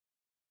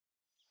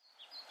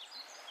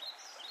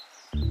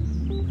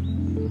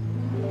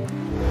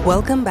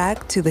Welcome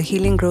back to the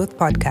Healing Growth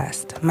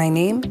Podcast. My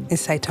name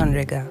is Saiton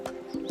Riga.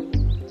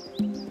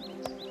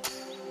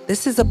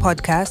 This is a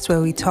podcast where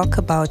we talk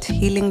about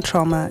healing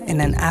trauma in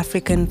an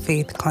African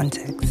faith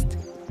context.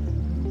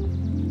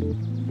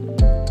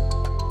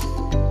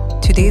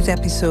 Today's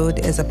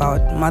episode is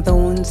about mother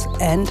wounds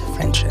and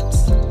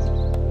friendships.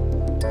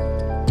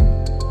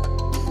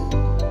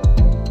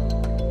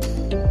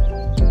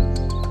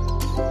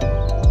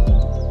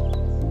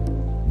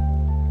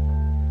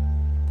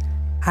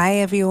 Hi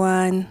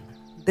everyone.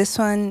 This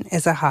one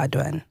is a hard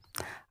one.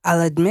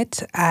 I'll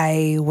admit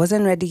I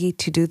wasn't ready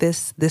to do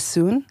this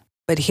soon,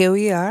 but here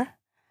we are.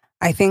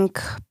 I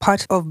think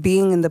part of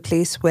being in the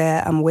place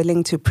where I'm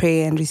willing to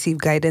pray and receive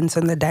guidance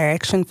on the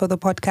direction for the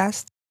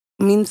podcast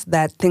means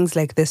that things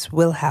like this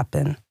will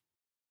happen.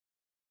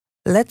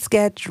 Let's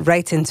get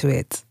right into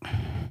it.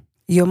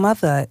 Your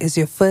mother is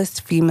your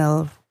first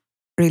female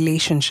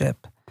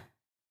relationship.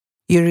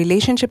 Your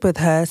relationship with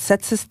her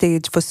sets the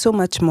stage for so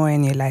much more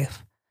in your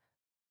life.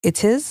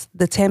 It is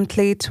the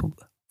template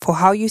for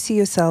how you see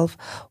yourself,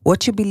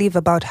 what you believe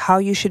about how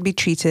you should be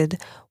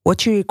treated,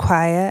 what you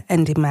require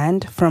and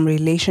demand from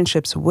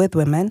relationships with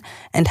women,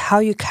 and how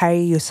you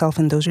carry yourself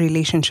in those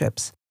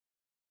relationships.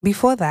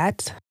 Before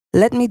that,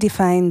 let me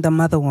define the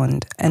mother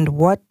wound and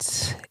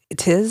what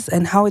it is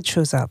and how it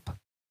shows up.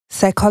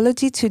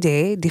 Psychology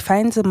today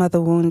defines a mother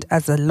wound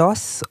as a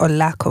loss or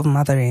lack of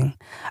mothering,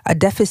 a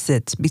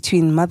deficit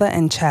between mother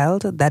and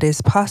child that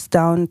is passed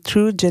down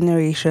through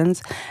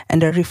generations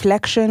and a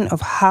reflection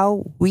of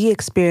how we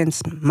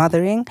experience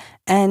mothering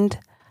and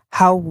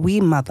how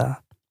we mother.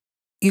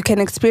 You can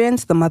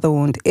experience the mother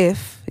wound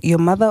if your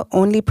mother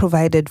only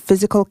provided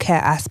physical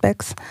care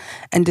aspects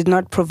and did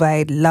not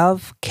provide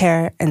love,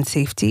 care, and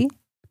safety.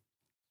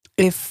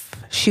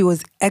 If she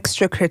was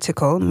extra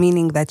critical,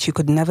 meaning that you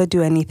could never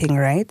do anything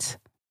right.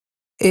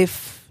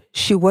 If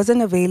she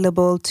wasn't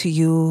available to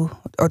you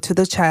or to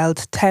the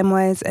child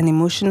time-wise, and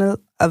emotional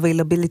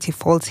availability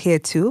falls here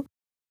too.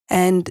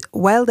 And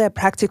while there are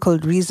practical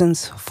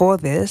reasons for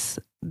this,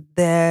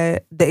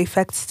 the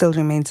effect still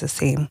remains the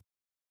same.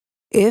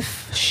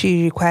 If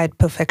she required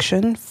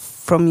perfection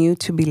from you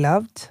to be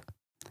loved,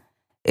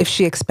 if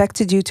she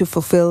expected you to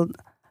fulfill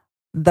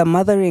the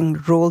mothering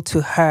role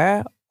to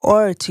her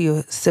or to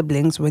your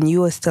siblings when you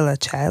were still a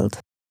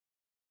child,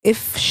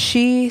 if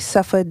she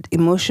suffered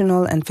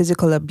emotional and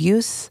physical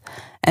abuse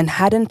and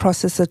hadn't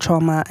processed the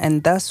trauma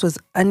and thus was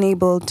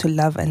unable to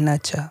love and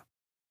nurture,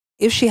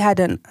 if she had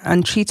an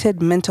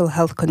untreated mental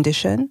health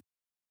condition,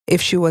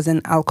 if she was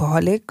an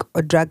alcoholic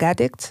or drug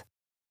addict,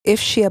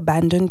 if she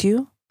abandoned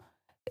you,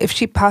 if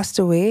she passed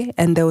away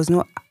and there was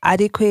no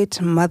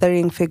adequate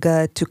mothering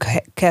figure to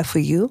care for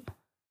you,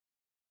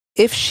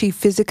 if she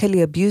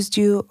physically abused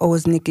you or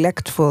was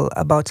neglectful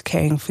about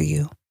caring for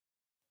you.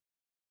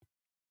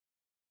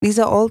 These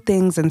are all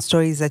things and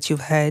stories that you've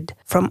heard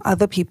from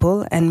other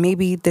people, and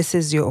maybe this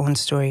is your own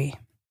story.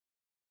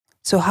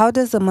 So how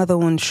does the mother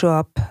wound show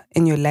up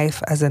in your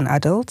life as an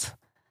adult?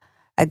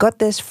 I got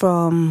this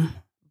from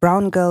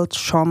Brown Girl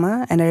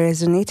Trauma, and I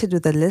resonated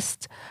with the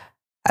list,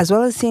 as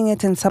well as seeing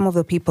it in some of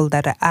the people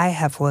that I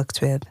have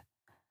worked with.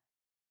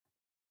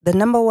 The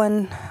number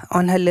one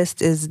on her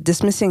list is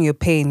dismissing your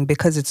pain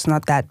because it's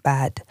not that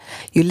bad.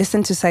 You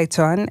listen to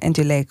Saiton and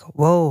you're like,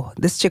 whoa,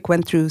 this chick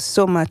went through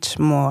so much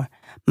more.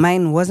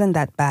 Mine wasn't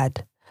that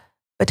bad.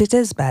 But it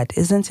is bad,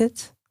 isn't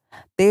it?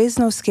 There is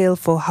no scale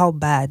for how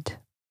bad.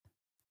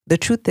 The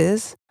truth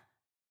is,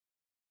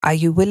 are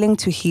you willing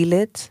to heal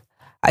it?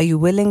 Are you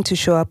willing to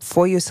show up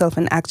for yourself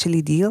and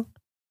actually deal?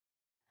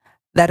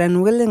 That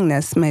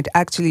unwillingness might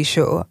actually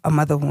show a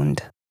mother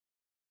wound.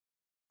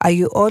 Are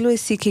you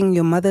always seeking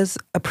your mother's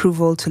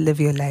approval to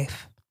live your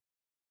life?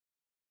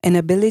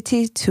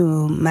 Inability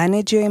to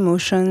manage your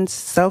emotions,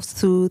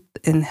 self-soothe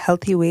in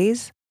healthy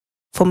ways?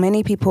 For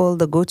many people,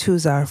 the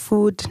go-tos are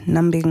food,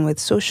 numbing with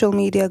social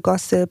media,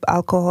 gossip,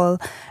 alcohol,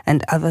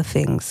 and other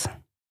things.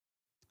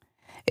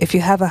 If you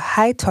have a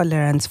high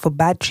tolerance for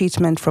bad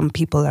treatment from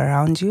people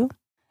around you,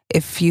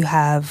 if you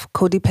have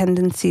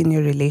codependency in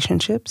your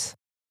relationships,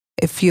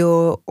 if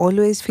you're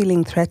always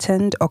feeling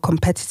threatened or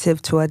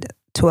competitive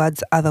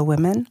towards other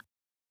women,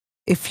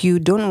 if you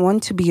don't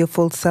want to be your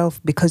full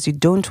self because you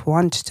don't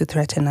want to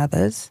threaten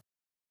others,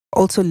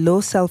 also low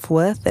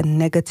self-worth and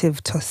negative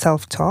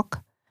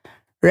self-talk,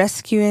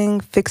 rescuing,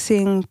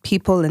 fixing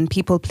people and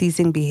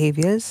people-pleasing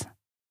behaviors,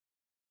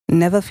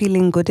 never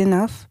feeling good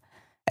enough,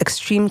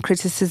 extreme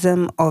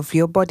criticism of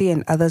your body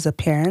and others'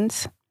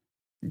 appearance,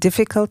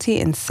 difficulty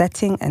in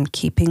setting and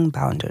keeping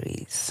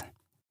boundaries.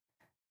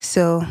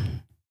 So,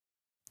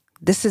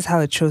 this is how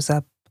it shows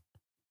up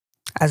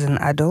as an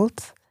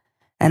adult.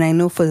 And I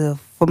know for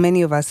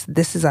many of us,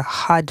 this is a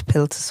hard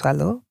pill to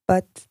swallow,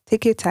 but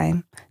take your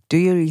time, do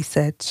your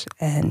research,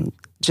 and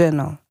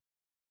journal.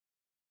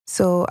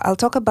 So I'll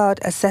talk about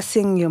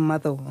assessing your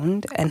mother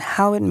wound and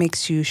how it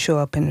makes you show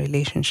up in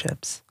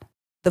relationships.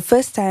 The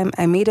first time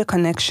I made a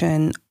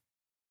connection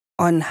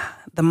on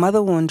the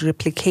mother wound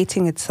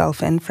replicating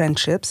itself in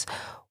friendships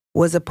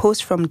was a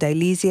post from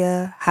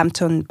Dilesia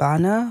Hampton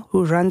Barner,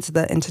 who runs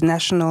the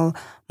International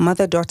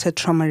Mother-Daughter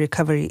Trauma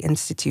Recovery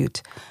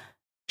Institute.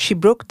 She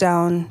broke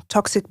down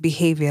toxic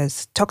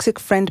behaviors, toxic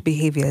friend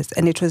behaviors,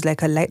 and it was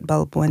like a light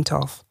bulb went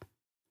off.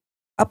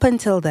 Up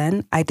until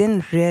then, I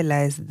didn't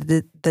realize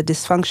the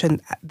dysfunction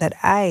that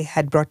I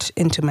had brought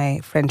into my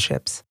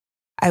friendships.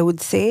 I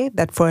would say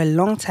that for a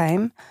long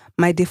time,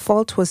 my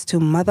default was to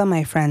mother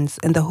my friends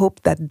in the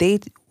hope that they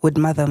would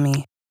mother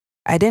me.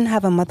 I didn't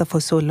have a mother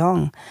for so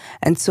long,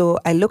 and so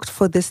I looked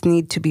for this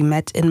need to be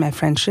met in my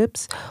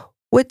friendships,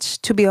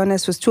 which, to be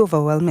honest, was too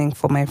overwhelming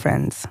for my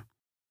friends.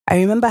 I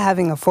remember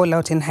having a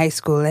fallout in high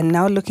school, and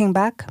now looking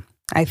back,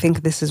 I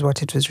think this is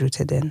what it was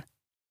rooted in.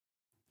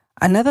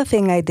 Another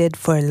thing I did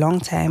for a long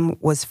time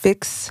was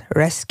fix,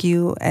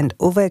 rescue, and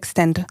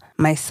overextend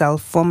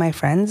myself for my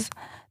friends,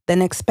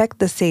 then expect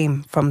the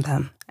same from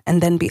them,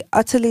 and then be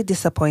utterly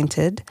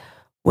disappointed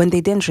when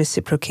they didn't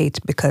reciprocate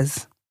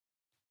because,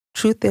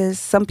 truth is,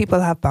 some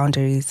people have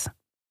boundaries.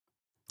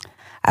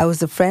 I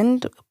was a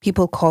friend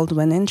people called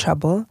when in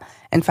trouble.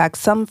 In fact,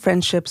 some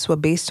friendships were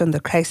based on the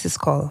crisis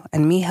call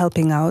and me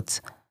helping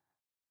out.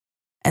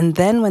 And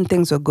then when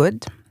things were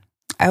good,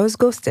 I was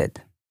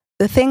ghosted.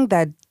 The thing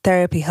that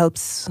therapy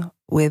helps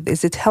with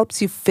is it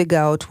helps you figure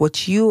out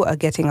what you are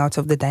getting out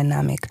of the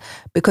dynamic,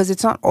 because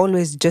it's not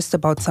always just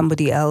about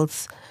somebody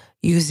else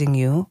using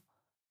you.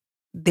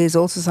 There's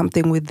also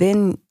something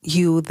within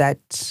you that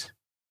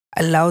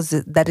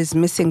is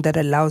missing that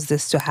allows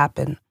this to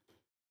happen.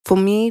 For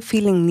me,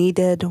 feeling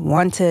needed,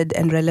 wanted,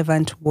 and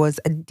relevant was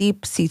a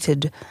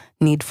deep-seated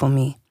need for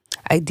me.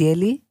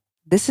 Ideally,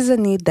 this is a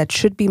need that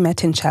should be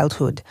met in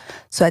childhood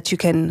so that you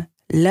can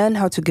learn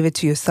how to give it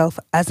to yourself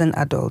as an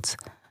adult.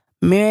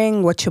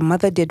 Mirroring what your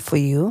mother did for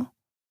you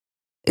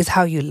is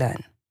how you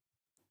learn.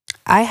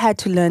 I had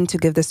to learn to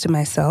give this to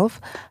myself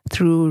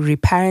through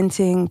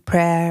reparenting,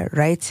 prayer,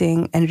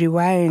 writing, and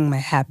rewiring my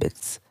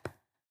habits.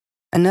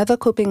 Another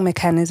coping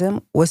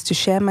mechanism was to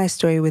share my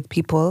story with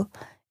people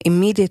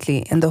immediately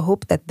in the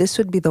hope that this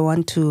would be the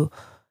one to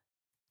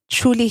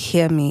truly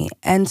hear me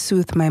and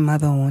soothe my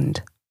mother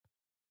wound.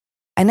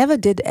 I never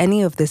did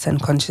any of this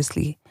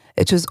unconsciously.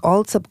 It was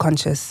all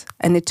subconscious,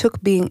 and it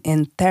took being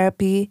in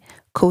therapy,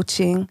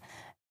 coaching,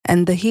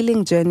 and the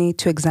healing journey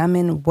to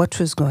examine what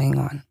was going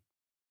on.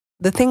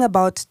 The thing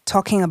about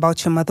talking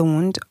about your mother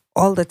wound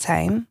all the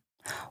time,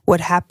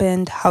 what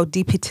happened, how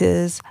deep it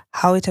is,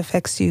 how it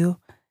affects you,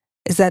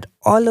 is that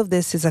all of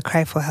this is a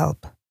cry for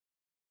help.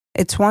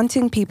 It's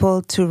wanting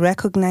people to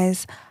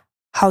recognize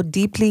how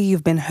deeply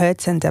you've been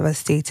hurt and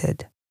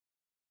devastated.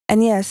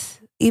 And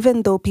yes,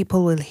 even though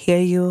people will hear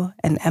you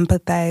and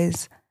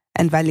empathize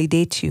and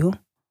validate you,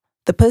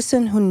 the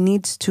person who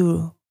needs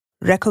to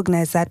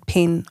recognize that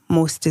pain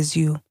most is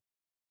you.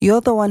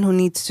 You're the one who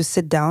needs to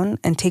sit down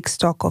and take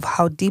stock of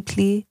how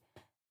deeply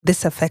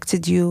this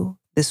affected you,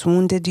 this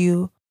wounded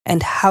you,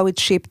 and how it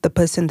shaped the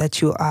person that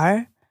you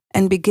are,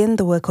 and begin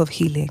the work of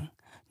healing.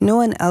 No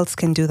one else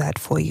can do that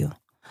for you.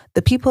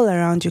 The people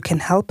around you can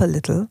help a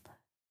little,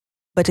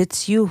 but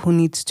it's you who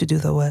needs to do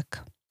the work.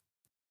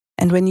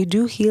 And when you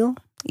do heal,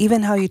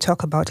 even how you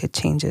talk about it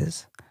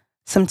changes.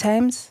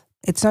 Sometimes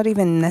it's not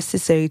even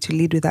necessary to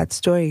lead with that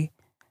story,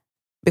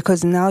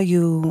 because now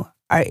you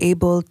are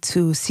able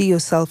to see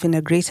yourself in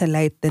a greater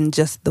light than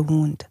just the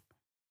wound.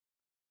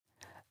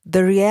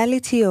 The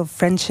reality of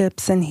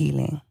friendships and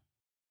healing.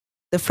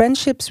 The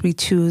friendships we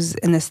choose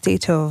in a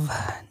state of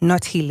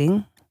not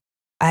healing.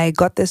 I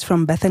got this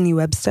from Bethany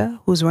Webster,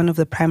 who's one of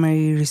the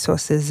primary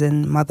resources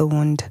in mother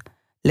wound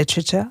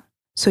literature.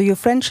 So your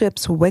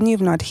friendships, when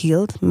you've not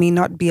healed, may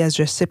not be as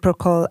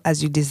reciprocal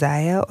as you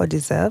desire or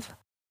deserve.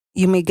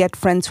 You may get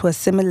friends who are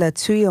similar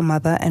to your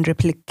mother and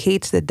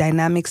replicate the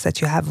dynamics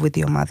that you have with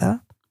your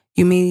mother.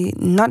 You may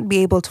not be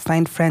able to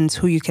find friends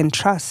who you can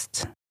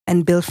trust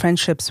and build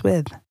friendships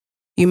with.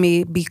 You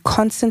may be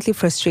constantly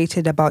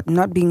frustrated about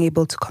not being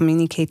able to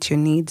communicate your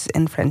needs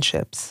in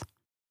friendships.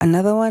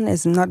 Another one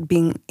is not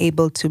being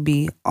able to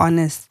be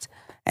honest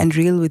and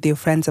real with your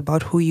friends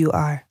about who you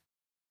are.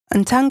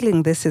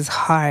 Untangling this is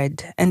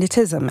hard, and it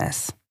is a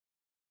mess.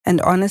 And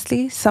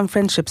honestly, some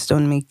friendships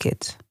don't make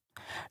it.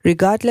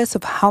 Regardless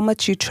of how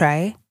much you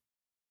try,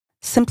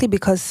 simply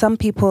because some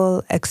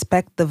people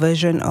expect the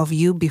version of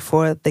you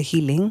before the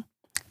healing,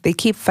 they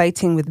keep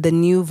fighting with the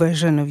new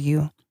version of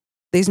you.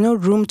 There's no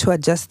room to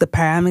adjust the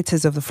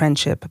parameters of the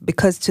friendship,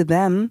 because to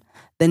them,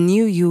 the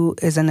new you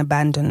is an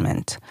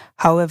abandonment.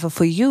 However,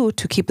 for you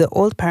to keep the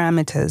old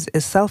parameters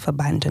is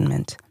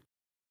self-abandonment.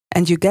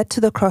 And you get to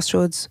the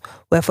crossroads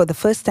where for the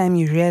first time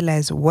you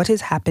realize what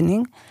is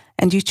happening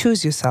and you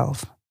choose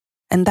yourself.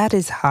 And that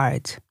is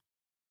hard.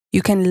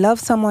 You can love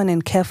someone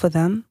and care for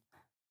them,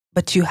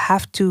 but you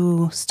have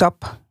to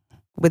stop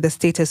with the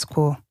status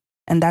quo,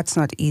 and that's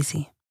not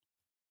easy.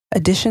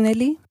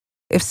 Additionally,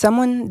 if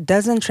someone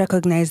doesn't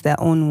recognize their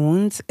own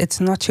wounds, it's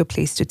not your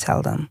place to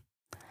tell them.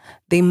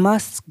 They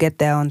must get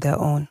there on their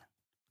own.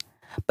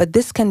 But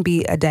this can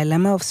be a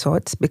dilemma of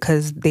sorts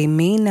because they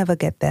may never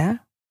get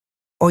there,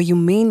 or you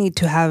may need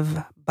to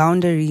have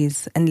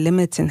boundaries and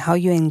limits in how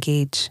you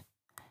engage.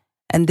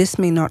 and this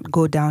may not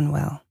go down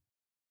well.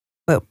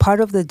 But part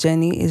of the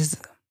journey is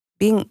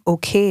being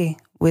okay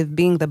with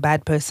being the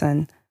bad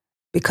person,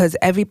 because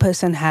every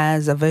person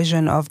has a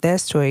version of their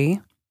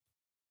story.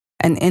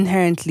 And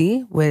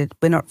inherently, we're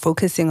not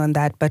focusing on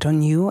that, but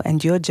on you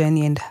and your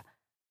journey and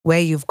where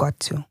you've got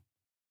to.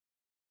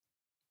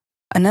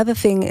 Another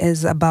thing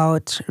is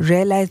about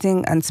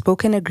realizing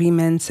unspoken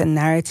agreements and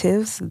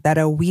narratives that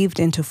are weaved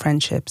into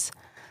friendships.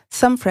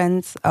 Some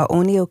friends are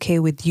only okay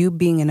with you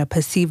being in a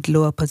perceived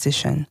lower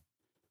position.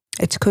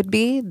 It could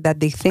be that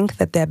they think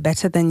that they're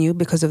better than you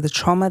because of the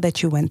trauma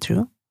that you went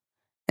through,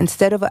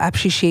 instead of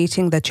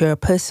appreciating that you're a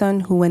person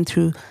who went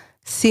through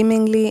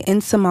seemingly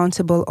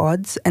insurmountable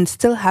odds and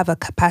still have a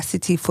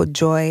capacity for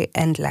joy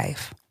and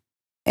life.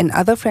 In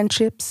other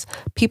friendships,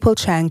 people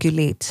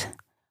triangulate,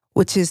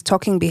 which is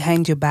talking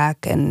behind your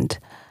back and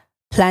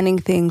planning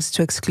things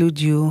to exclude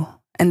you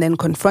and then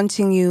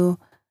confronting you.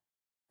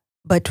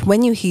 But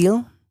when you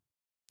heal,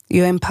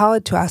 you're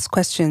empowered to ask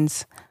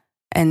questions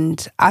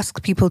and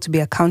ask people to be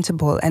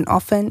accountable, and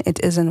often it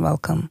isn't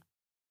welcome.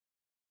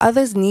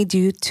 Others need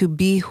you to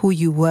be who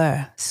you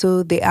were,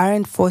 so they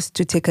aren't forced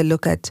to take a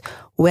look at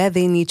where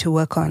they need to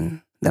work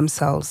on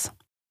themselves.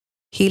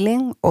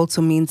 Healing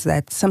also means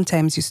that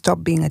sometimes you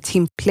stop being a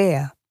team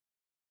player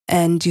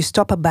and you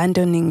stop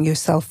abandoning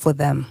yourself for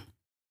them.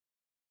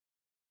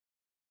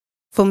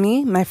 For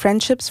me, my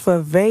friendships for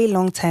a very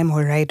long time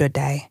were ride or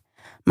die.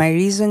 My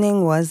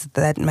reasoning was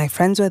that my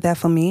friends were there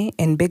for me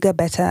in bigger,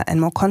 better, and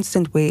more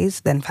constant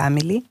ways than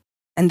family,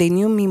 and they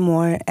knew me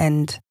more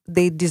and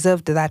they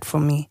deserved that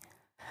from me.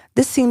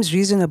 This seems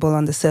reasonable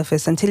on the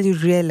surface until you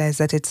realize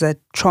that it's a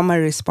trauma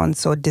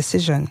response or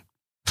decision.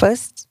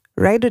 First,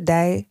 ride or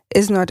die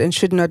is not and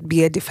should not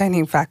be a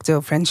defining factor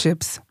of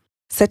friendships.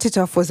 Set It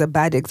Off was a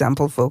bad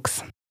example,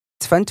 folks.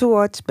 It's fun to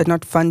watch, but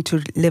not fun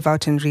to live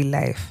out in real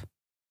life.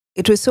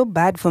 It was so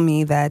bad for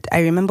me that I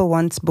remember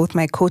once both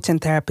my coach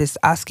and therapist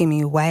asking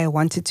me why I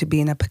wanted to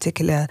be in a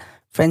particular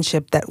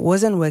friendship that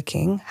wasn't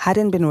working,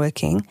 hadn't been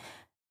working.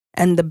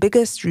 And the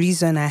biggest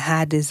reason I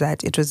had is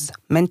that it was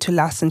meant to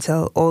last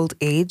until old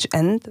age,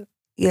 and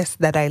yes,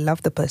 that I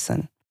love the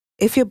person.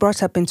 If you're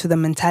brought up into the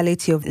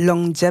mentality of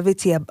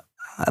longevity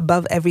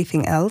above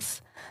everything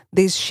else,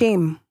 there's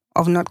shame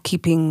of not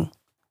keeping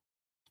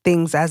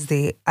things as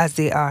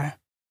they are.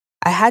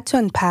 I had to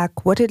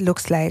unpack what it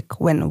looks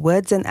like when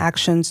words and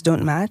actions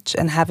don't match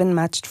and haven't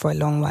matched for a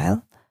long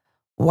while.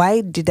 Why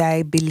did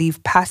I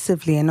believe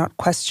passively and not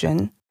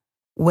question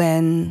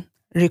when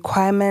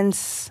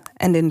requirements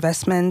and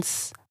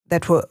investments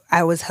that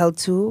I was held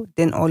to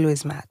didn't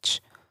always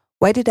match?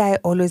 Why did I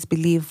always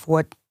believe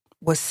what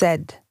was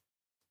said,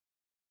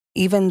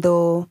 even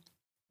though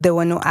there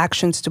were no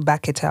actions to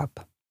back it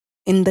up?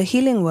 In the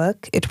healing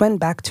work, it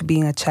went back to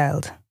being a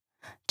child.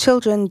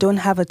 Children don't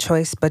have a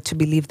choice but to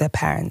believe their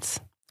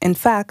parents. In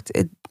fact,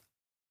 it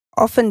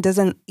often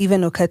doesn't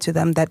even occur to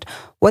them that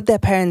what their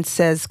parents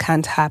says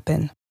can't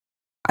happen.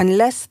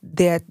 Unless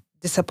they're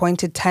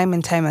disappointed time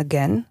and time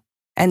again,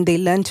 and they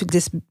learn to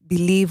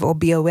disbelieve or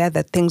be aware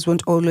that things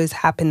won't always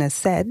happen as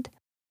said,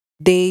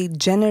 they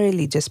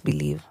generally just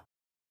believe.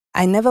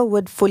 I never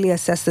would fully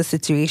assess the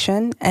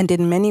situation, and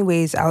in many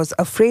ways I was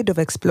afraid of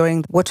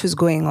exploring what was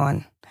going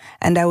on,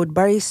 and I would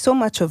bury so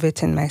much of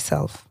it in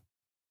myself.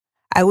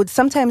 I would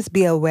sometimes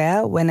be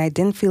aware when I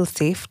didn't feel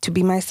safe to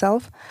be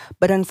myself,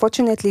 but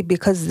unfortunately,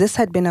 because this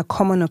had been a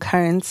common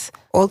occurrence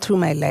all through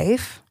my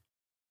life,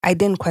 I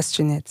didn't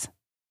question it.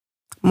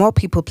 More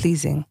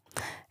people-pleasing.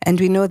 And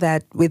we know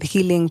that with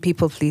healing,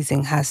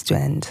 people-pleasing has to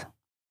end.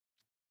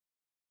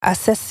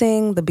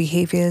 Assessing the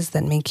behaviors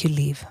that make you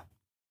leave.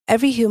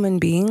 Every human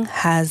being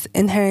has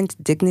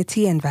inherent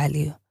dignity and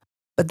value,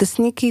 but the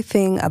sneaky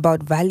thing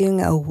about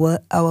valuing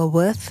our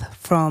worth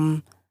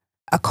from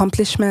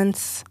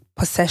accomplishments,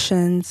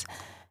 possessions,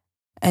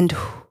 and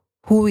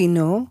who we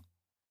know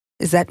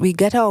is that we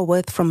get our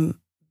worth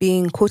from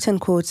being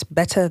quote-unquote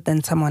better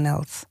than someone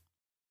else.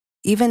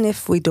 Even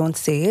if we don't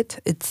say it,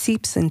 it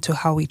seeps into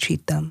how we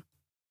treat them.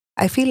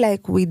 I feel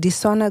like we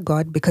dishonor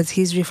God because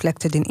He's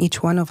reflected in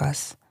each one of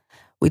us.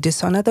 We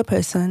dishonor the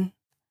person,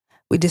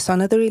 we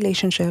dishonor the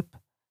relationship,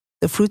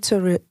 the fruits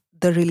of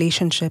the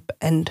relationship,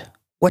 and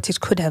what it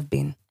could have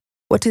been.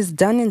 What is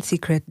done in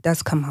secret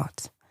does come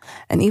out.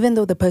 And even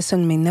though the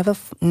person may never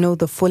know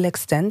the full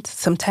extent,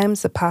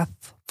 sometimes the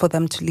path for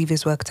them to leave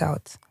is worked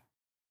out.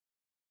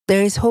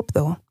 There is hope,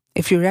 though,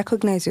 if you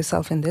recognize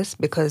yourself in this,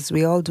 because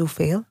we all do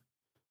fail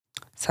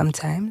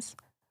sometimes.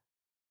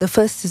 The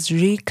first is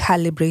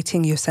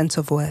recalibrating your sense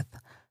of worth,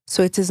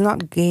 so it is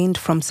not gained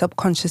from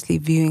subconsciously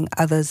viewing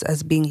others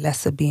as being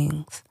lesser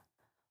beings.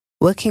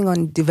 Working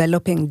on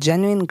developing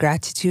genuine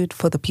gratitude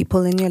for the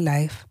people in your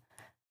life,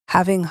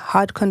 having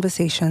hard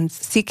conversations,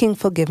 seeking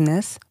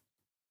forgiveness,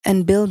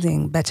 and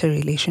building better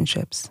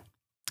relationships.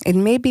 It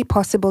may be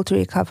possible to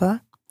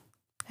recover,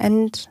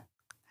 and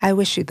I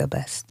wish you the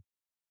best.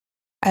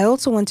 I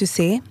also want to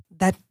say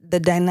that the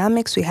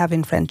dynamics we have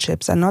in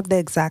friendships are not the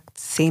exact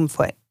same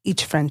for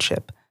each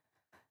friendship.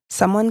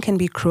 Someone can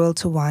be cruel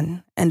to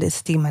one and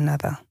esteem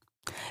another.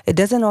 It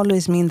doesn't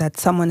always mean that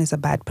someone is a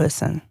bad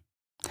person.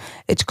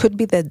 It could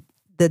be that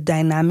the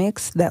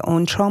dynamics, their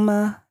own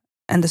trauma,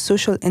 and the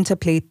social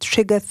interplay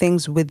trigger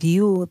things with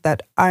you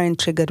that aren't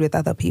triggered with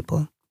other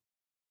people.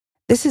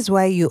 This is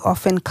why you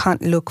often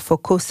can't look for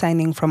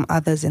co-signing from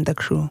others in the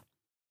crew.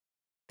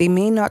 They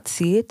may not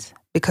see it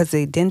because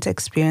they didn't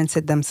experience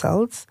it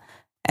themselves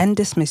and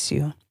dismiss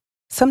you.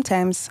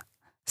 Sometimes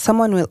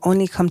someone will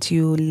only come to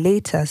you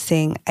later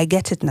saying, I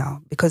get it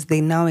now, because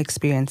they now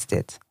experienced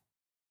it.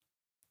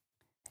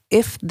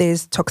 If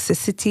there's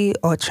toxicity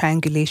or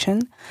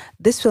triangulation,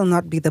 this will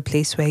not be the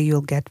place where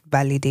you'll get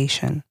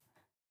validation.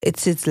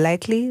 It is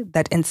likely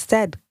that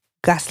instead,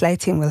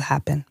 gaslighting will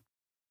happen.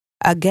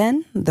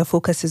 Again, the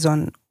focus is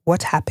on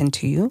what happened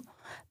to you,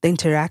 the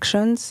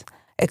interactions,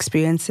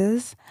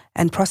 experiences,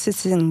 and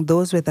processing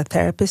those with a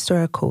therapist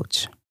or a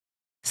coach.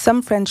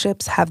 Some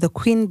friendships have the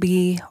queen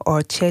bee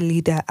or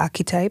cheerleader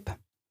archetype,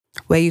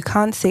 where you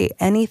can't say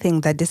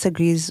anything that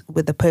disagrees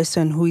with the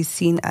person who is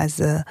seen as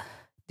a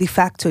de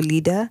facto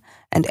leader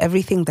and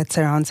everything that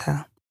surrounds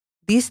her.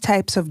 These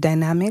types of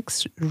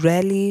dynamics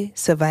rarely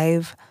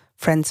survive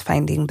friends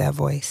finding their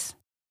voice.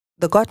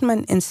 The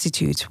Gottman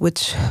Institute,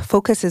 which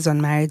focuses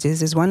on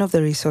marriages, is one of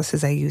the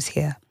resources I use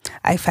here.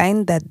 I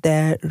find that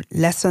their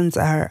lessons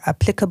are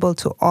applicable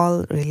to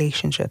all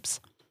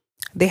relationships.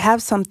 They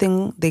have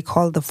something they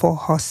call the 4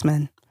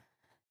 horsemen.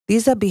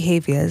 These are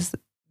behaviors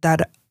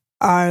that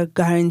are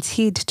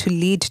guaranteed to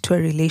lead to a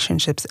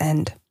relationship's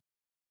end.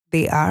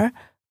 They are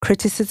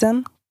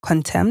criticism,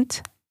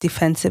 contempt,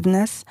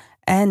 defensiveness,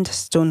 and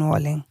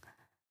stonewalling.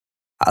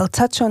 I'll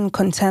touch on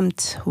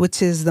contempt,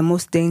 which is the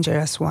most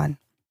dangerous one.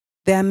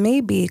 There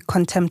may be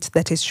contempt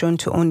that is shown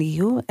to only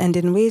you and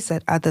in ways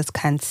that others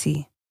can't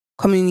see.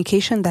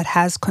 Communication that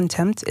has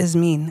contempt is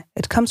mean.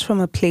 It comes from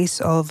a place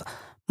of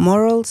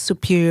moral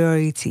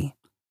superiority.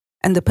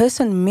 And the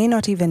person may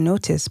not even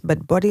notice,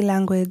 but body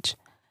language,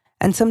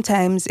 and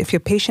sometimes, if you're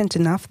patient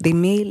enough, they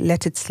may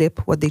let it slip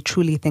what they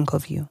truly think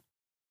of you.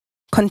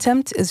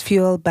 Contempt is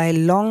fueled by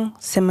long,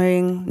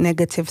 simmering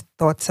negative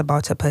thoughts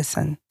about a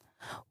person.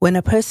 When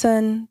a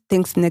person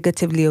thinks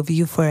negatively of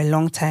you for a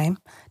long time,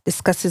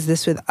 discusses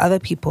this with other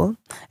people,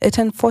 it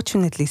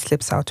unfortunately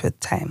slips out with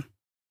time.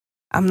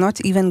 I'm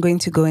not even going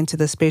to go into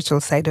the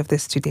spiritual side of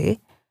this today,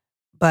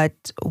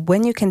 but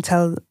when you can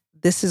tell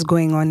this is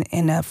going on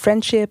in a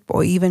friendship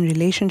or even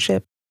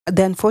relationship,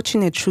 the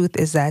unfortunate truth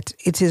is that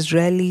it is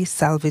rarely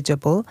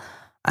salvageable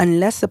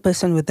unless the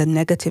person with the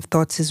negative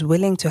thoughts is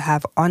willing to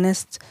have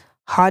honest,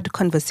 hard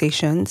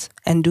conversations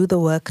and do the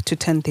work to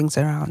turn things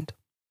around.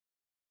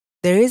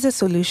 There is a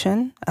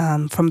solution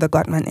from the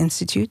Gottman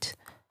Institute,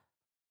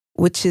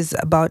 which is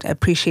about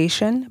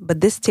appreciation,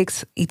 but this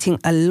takes eating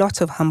a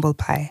lot of humble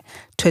pie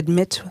to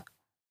admit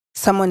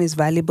someone is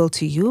valuable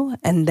to you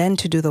and then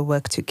to do the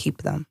work to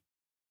keep them.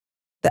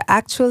 The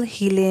actual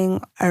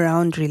healing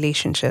around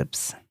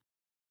relationships.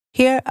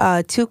 Here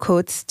are 2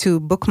 quotes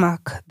to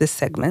bookmark this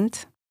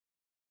segment.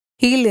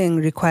 Healing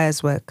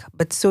requires work,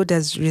 but so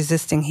does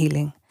resisting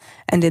healing.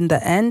 And in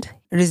the end,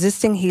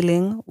 resisting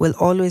healing will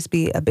always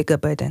be a bigger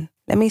burden.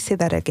 Let me say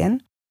that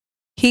again.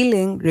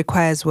 Healing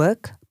requires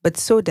work, but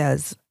so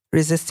does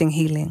resisting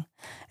healing.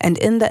 And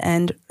in the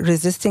end,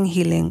 resisting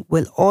healing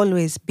will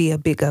always be a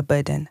bigger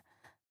burden.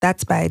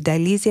 That's by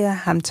Dilesia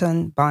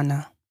Hampton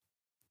Barner.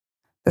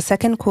 The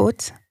second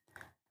quote,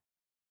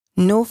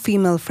 no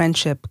female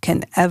friendship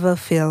can ever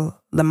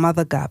fill the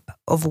mother gap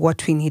of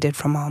what we needed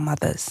from our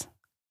mothers.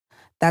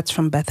 That's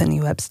from Bethany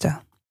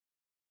Webster.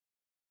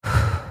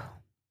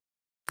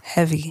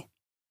 Heavy,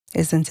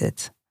 isn't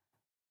it?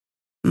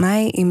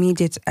 My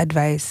immediate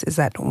advice is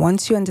that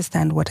once you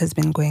understand what has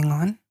been going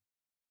on,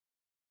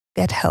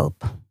 get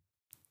help.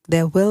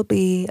 There will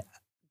be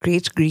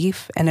great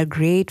grief and a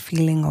great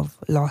feeling of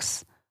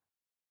loss.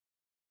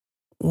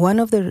 One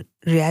of the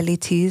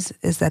realities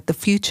is that the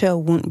future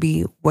won't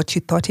be what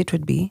you thought it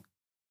would be,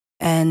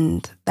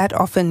 and that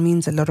often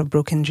means a lot of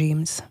broken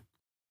dreams.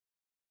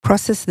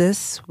 Process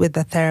this with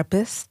a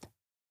therapist.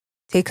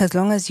 Take as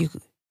long as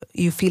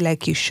you feel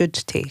like you should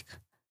take.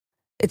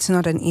 It's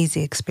not an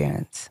easy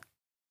experience.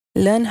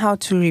 Learn how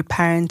to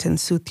reparent and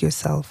soothe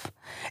yourself.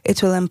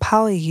 It will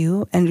empower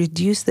you and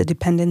reduce the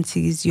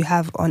dependencies you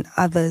have on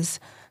others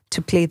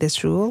to play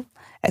this role,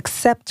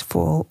 except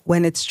for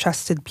when it's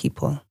trusted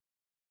people.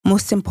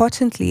 Most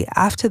importantly,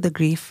 after the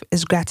grief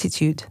is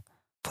gratitude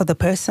for the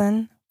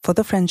person, for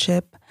the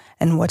friendship,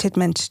 and what it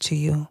meant to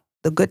you,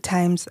 the good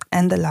times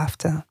and the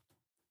laughter.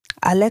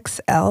 Alex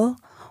L.,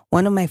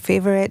 one of my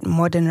favorite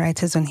modern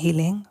writers on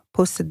healing,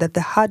 posted that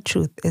the hard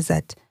truth is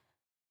that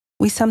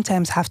we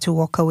sometimes have to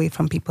walk away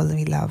from people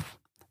we love.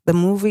 The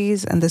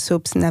movies and the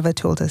soaps never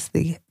told us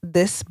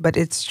this, but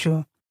it's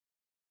true.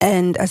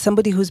 And as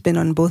somebody who's been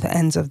on both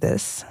ends of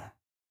this,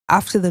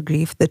 after the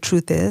grief, the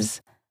truth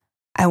is,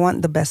 I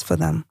want the best for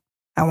them.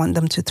 I want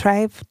them to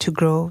thrive, to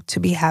grow, to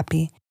be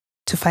happy,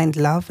 to find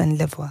love and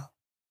live well.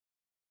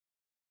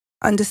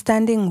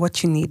 Understanding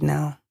what you need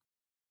now.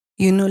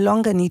 You no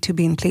longer need to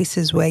be in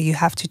places where you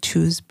have to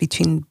choose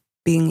between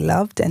being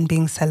loved and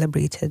being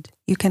celebrated.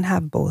 You can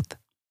have both.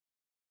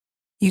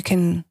 You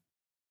can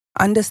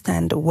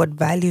understand what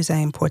values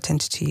are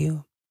important to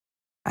you.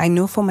 I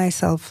know for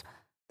myself,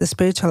 the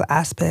spiritual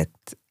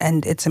aspect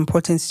and its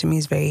importance to me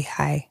is very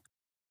high.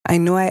 I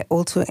know I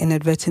also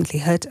inadvertently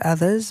hurt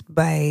others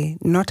by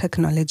not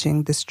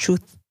acknowledging this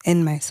truth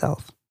in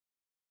myself.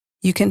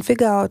 You can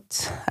figure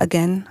out,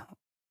 again,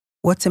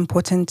 what's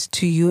important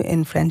to you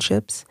in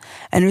friendships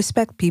and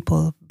respect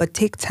people, but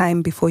take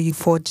time before you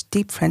forge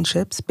deep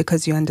friendships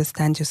because you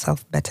understand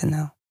yourself better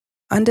now.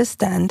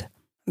 Understand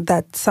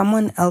that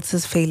someone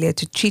else's failure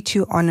to treat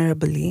you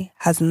honorably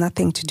has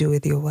nothing to do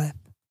with your worth.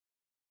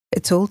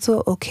 It's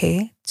also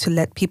okay to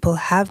let people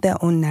have their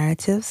own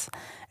narratives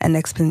and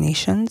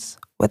explanations,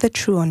 whether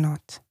true or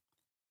not.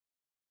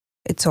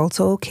 It's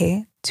also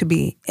okay to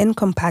be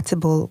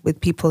incompatible with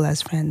people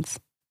as friends.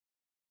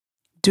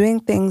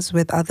 Doing things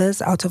with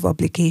others out of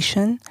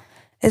obligation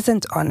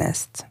isn't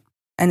honest,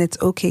 and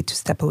it's okay to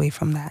step away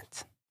from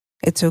that.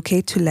 It's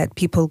okay to let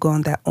people go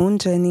on their own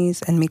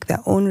journeys and make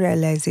their own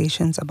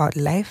realizations about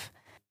life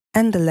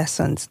and the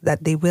lessons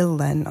that they will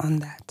learn on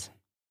that.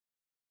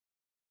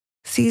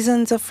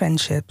 Seasons of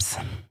friendships.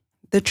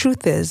 The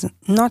truth is,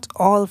 not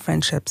all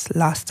friendships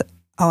last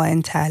our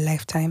entire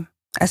lifetime,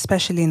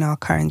 especially in our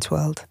current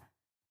world.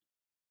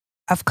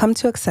 I've come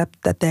to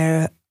accept that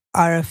there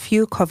are a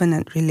few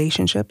covenant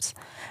relationships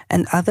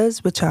and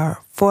others which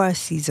are for a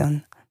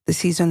season. The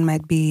season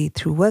might be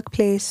through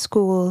workplace,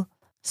 school,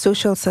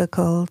 social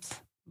circles,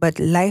 but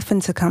life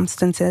and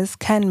circumstances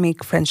can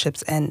make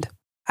friendships end.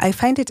 I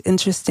find it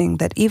interesting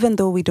that even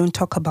though we don't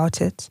talk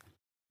about it,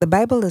 the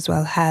Bible as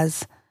well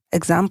has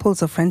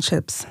examples of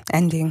friendships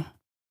ending,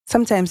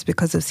 sometimes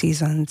because of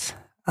seasons.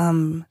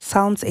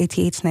 Psalms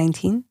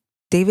 88:19,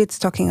 David's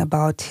talking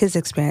about his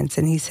experience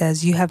and he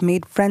says, "You have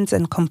made friends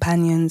and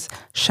companions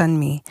shun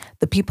me.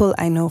 The people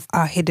I know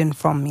are hidden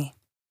from me."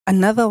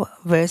 Another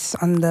verse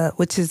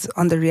which is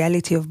on the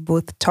reality of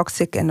both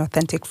toxic and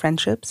authentic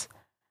friendships.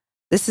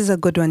 This is a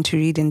good one to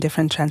read in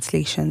different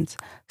translations.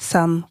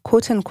 Some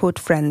quote-unquote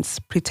friends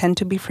pretend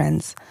to be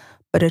friends,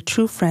 but a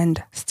true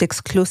friend sticks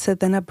closer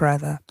than a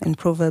brother in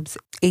Proverbs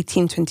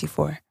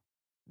 18:24.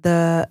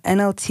 The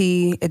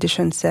NLT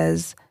edition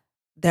says,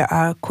 there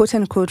are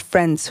quote-unquote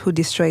friends who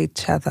destroy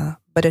each other,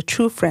 but a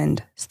true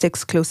friend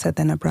sticks closer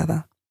than a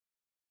brother.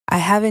 I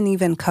haven't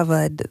even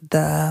covered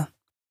the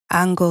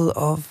angle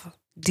of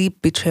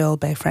deep betrayal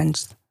by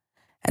friends,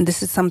 and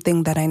this is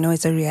something that I know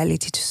is a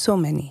reality to so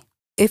many.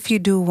 If you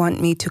do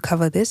want me to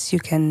cover this, you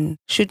can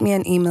shoot me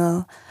an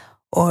email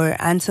or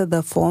answer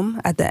the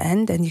form at the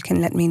end and you can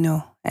let me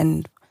know,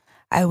 and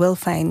I will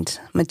find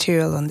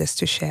material on this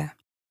to share.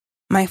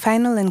 My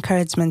final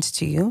encouragement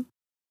to you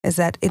is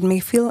that it may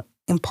feel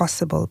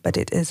impossible, but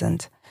it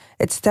isn't.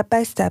 It's step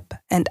by step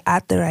and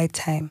at the right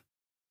time.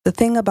 The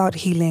thing about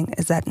healing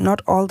is that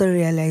not all the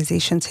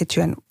realizations hit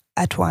you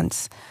at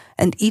once,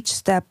 and each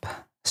step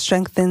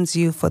strengthens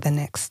you for the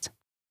next.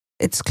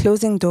 It's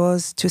closing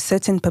doors to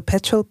certain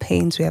perpetual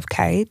pains we have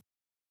carried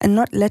and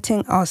not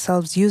letting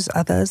ourselves use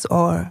others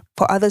or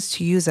for others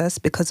to use us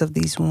because of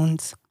these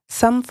wounds.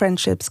 Some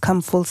friendships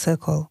come full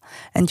circle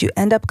and you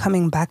end up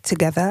coming back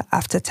together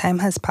after time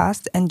has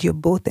passed and you're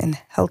both in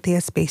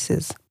healthier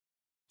spaces.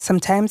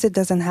 Sometimes it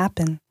doesn't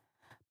happen,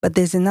 but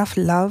there's enough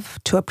love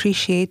to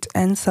appreciate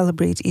and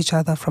celebrate each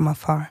other from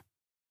afar.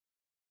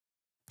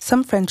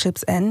 Some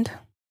friendships end,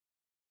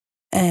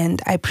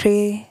 and I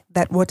pray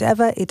that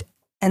whatever it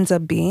ends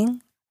up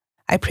being,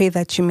 I pray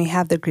that you may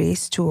have the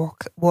grace to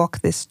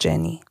walk this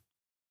journey.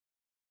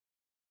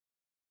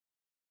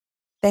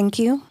 Thank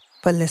you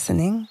for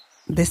listening.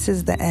 This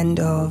is the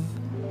end of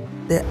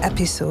the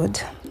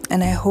episode,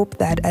 and I hope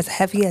that as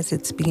heavy as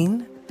it's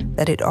been,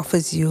 that it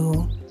offers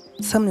you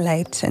some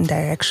light and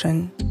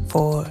direction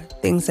for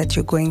things that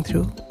you're going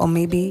through, or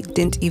maybe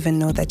didn't even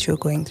know that you're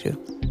going through.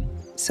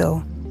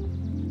 So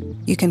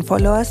you can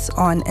follow us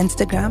on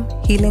Instagram,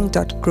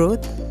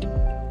 healing.growth,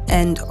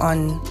 and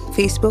on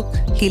Facebook,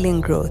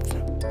 Healing Growth.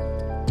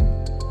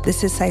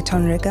 This is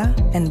Saiton Riga,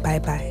 and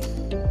bye-bye.